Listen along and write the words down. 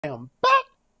am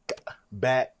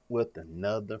back with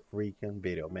another freaking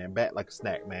video, man. Back like a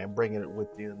snack, man. Bringing it with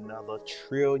you another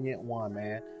trillion one,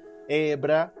 man. We're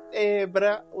back,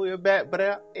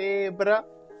 brah.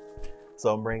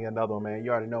 So I'm bringing another one, man. You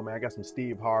already know, man. I got some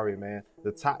Steve Harvey, man.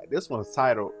 This one's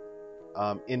titled,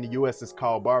 in the U.S. it's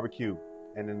called barbecue,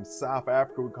 and in South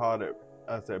Africa we call it,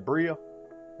 is it Bria?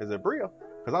 Is it Bria?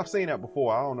 Because I've seen that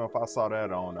before. I don't know if I saw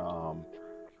that on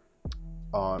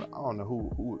I don't know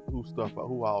who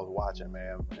I was watching,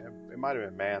 man. It might have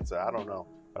been Mansa. I don't know.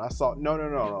 But I saw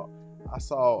no. I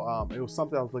saw it was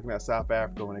something I was looking at South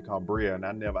Africa when they called Bria, and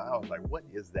I was like, what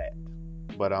is that?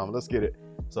 But let's get it.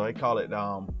 So they call it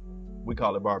we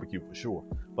call it barbecue for sure.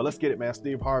 But let's get it, man.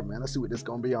 Steve Harvey, man. Let's see what this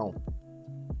gonna be on.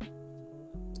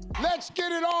 Let's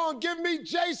get it on. Give me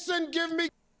Jason. Give me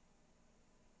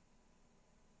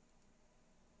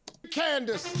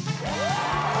Candace.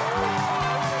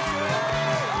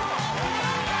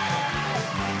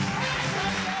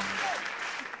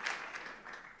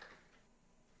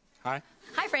 Hi.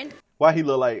 Hi, friend. Why he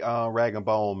look like Rag and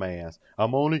Bone Man?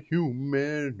 I'm only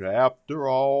human after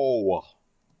all.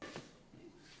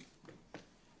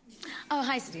 Oh,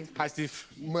 hi, Steve. Hi, Steve.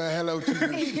 Well, hello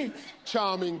to you.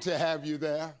 Charming to have you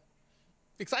there.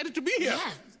 Excited to be here.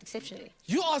 Yeah, exceptionally.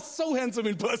 You are so handsome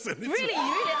in person. Really,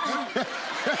 you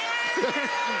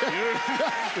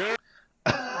really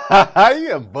How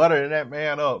you buttering that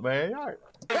man up, man? You're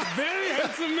a very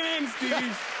handsome man,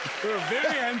 Steve. You're a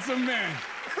very handsome man.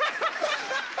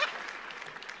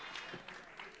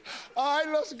 All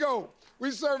right, let's go.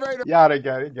 We surveyed Y'all they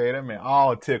gave that man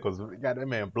all tickles. We got that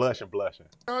man blushing.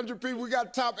 100 people. We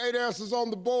got top 8 answers on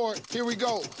the board. Here we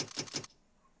go.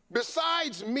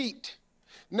 Besides meat,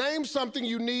 name something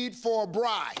you need for a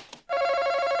braai.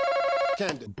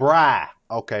 Candid. Braai.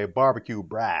 Okay, barbecue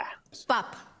braai.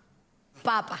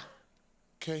 Papa.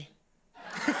 Okay.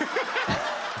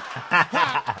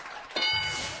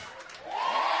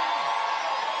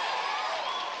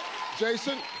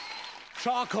 Jason.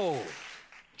 Charcoal.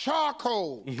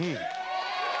 Charcoal. Yeah,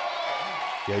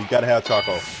 you gotta have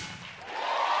charcoal.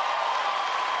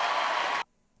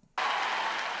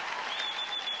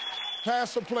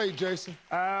 Pass or play, Jason?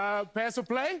 Pass or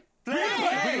play? Play.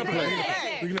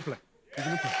 We're gonna play.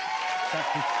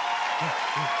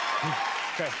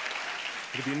 Okay.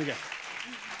 It'll be in the game.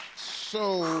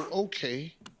 So,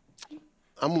 okay.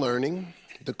 I'm learning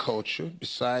the culture.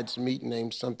 Besides meat,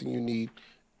 name something you need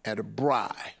at a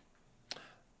braai.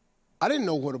 I didn't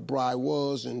know what a braai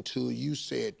was until you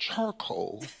said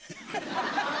charcoal.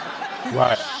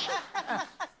 Right.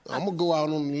 I'm gonna go out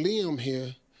on a limb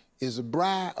here. Is a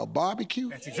braai a barbecue?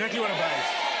 That's exactly what a braai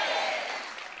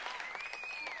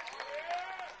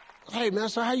is. Hey, man,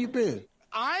 so how you been?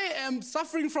 I am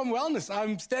suffering from wellness.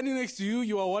 I'm standing next to you.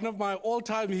 You are one of my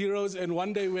all-time heroes, and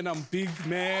one day when I'm big,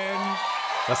 man,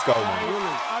 Let's go,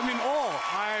 man. I'm in awe.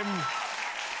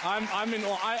 I'm in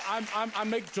awe. I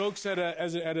make jokes at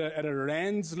a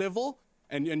rands level,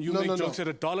 and you make jokes at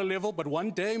a dollar level. But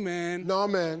one day, man. No,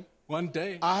 man. One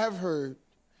day. I have heard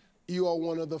you are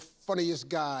one of the funniest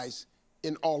guys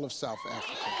in all of South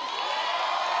Africa.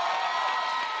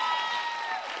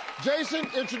 Jason,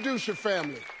 introduce your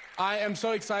family. I am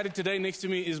so excited today. Next to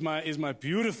me is my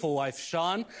beautiful wife,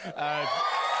 Sean. Right?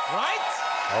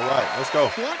 All right, let's go.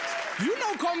 What? You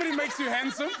know comedy makes you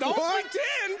handsome. Don't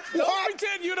pretend. Don't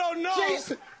pretend you don't know.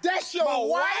 Jason, that's your My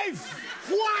wife?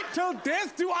 What? Till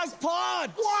death do us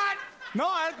part. What? No,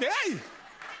 hey.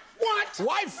 What?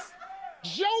 Wife.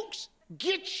 Jokes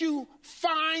get you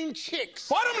fine chicks.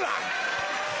 Bottom line.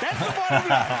 That's the bottom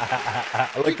line.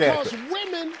 Look Because at it.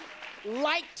 women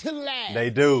like to laugh. They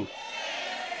do.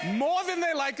 More than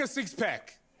they like a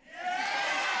six-pack.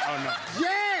 Oh, no.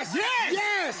 Yes!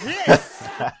 Yes! Yes!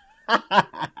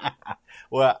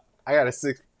 Well, I got a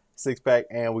six pack,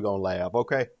 and we're gonna laugh.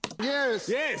 Okay. Yes!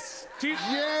 Yes. Team,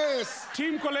 Yes!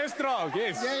 team cholesterol.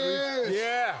 Yes. Yes!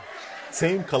 Yeah.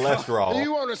 Team cholesterol. Do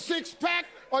you want a 6-pack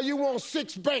or you want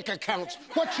 6 bank accounts?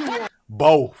 What you want?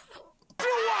 Both. What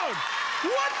you want?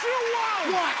 What you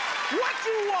want? What? What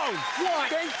you want? What?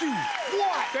 Thank you.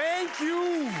 What? Thank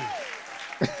you.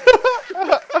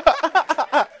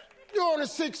 You want a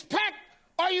 6-pack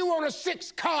or you want a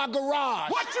 6-car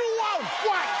garage? What you want?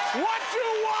 What? What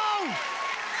you want?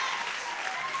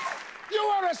 You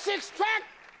want a 6-pack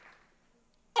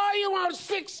or you want a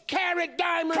 6-carat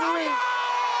diamond Come ring? on,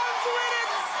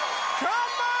 Sweetits!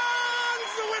 Come on,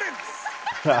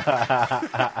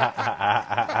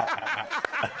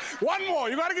 Sweetits! One more.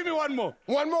 You gotta give me one more.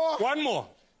 One more? One more.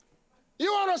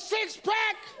 You want a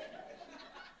 6-pack?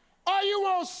 Or you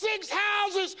want 6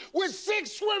 houses with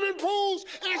 6 swimming pools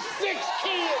and 6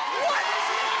 kids? What?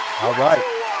 All right.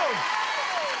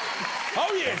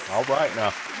 Yes. All right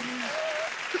now.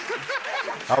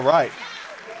 All right.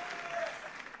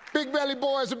 Big Belly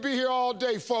Boys will be here all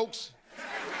day, folks.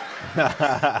 Go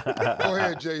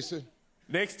ahead, Jason.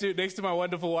 Next to my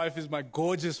wonderful wife is my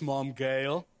gorgeous mom,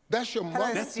 Gail. That's your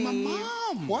mother? That's my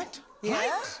mom. What? Yeah.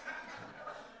 Right?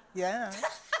 Yeah.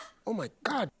 Oh, my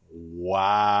God.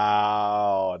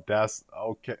 Wow. That's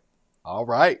okay. All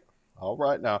right. All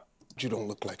right now. You don't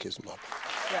look like his mother.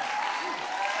 Yeah.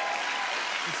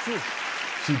 It's true.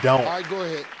 She don't. All right, go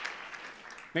ahead.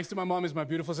 Next to my mom is my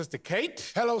beautiful sister,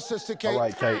 Kate. Hello, Sister Kate. All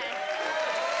right, Kate.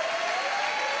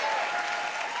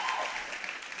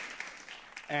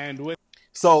 And with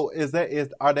So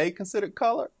are they considered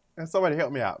color? And somebody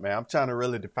help me out, man. I'm trying to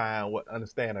really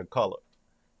understand a color.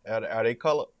 Are they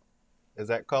color? Is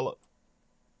that color?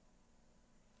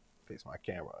 Fix my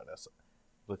camera. That's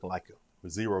looking like a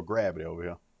zero gravity over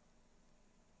here.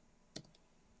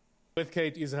 with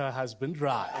Kate is her husband,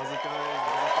 Braai. Winning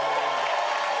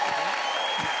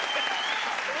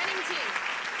team.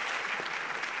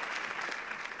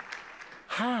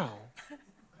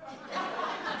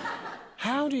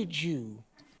 How did you?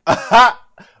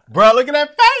 Bro, look at that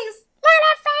face. Look at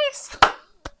that face.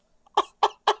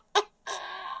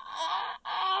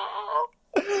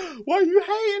 Why are you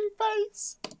hating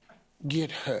face?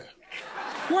 Get her.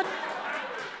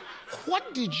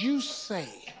 What did you say?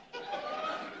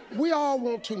 We all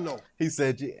want to know. He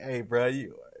said, hey, bro,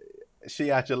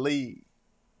 she out your league.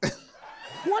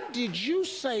 What did you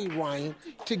say, Ryan,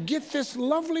 to get this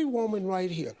lovely woman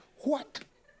right here? What?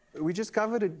 We just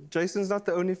covered it. Jason's not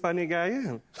the only funny guy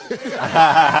here. Good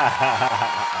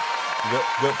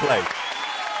play.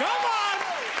 Come on!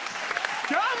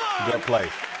 Come on! Good play.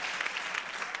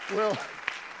 Well,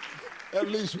 at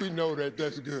least we know that.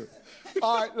 That's good.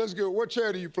 All right, let's go. What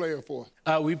charity are you playing for?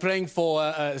 We're praying for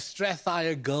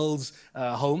Strathire Girls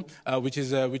Home, which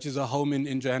is a home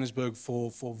in Johannesburg for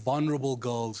vulnerable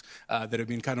girls that have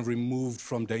been kind of removed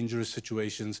from dangerous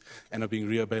situations and are being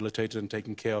rehabilitated and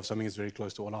taken care of. Something that's very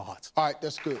close to all our hearts. All right,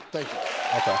 that's good. Thank you.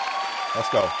 Okay, let's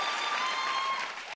go.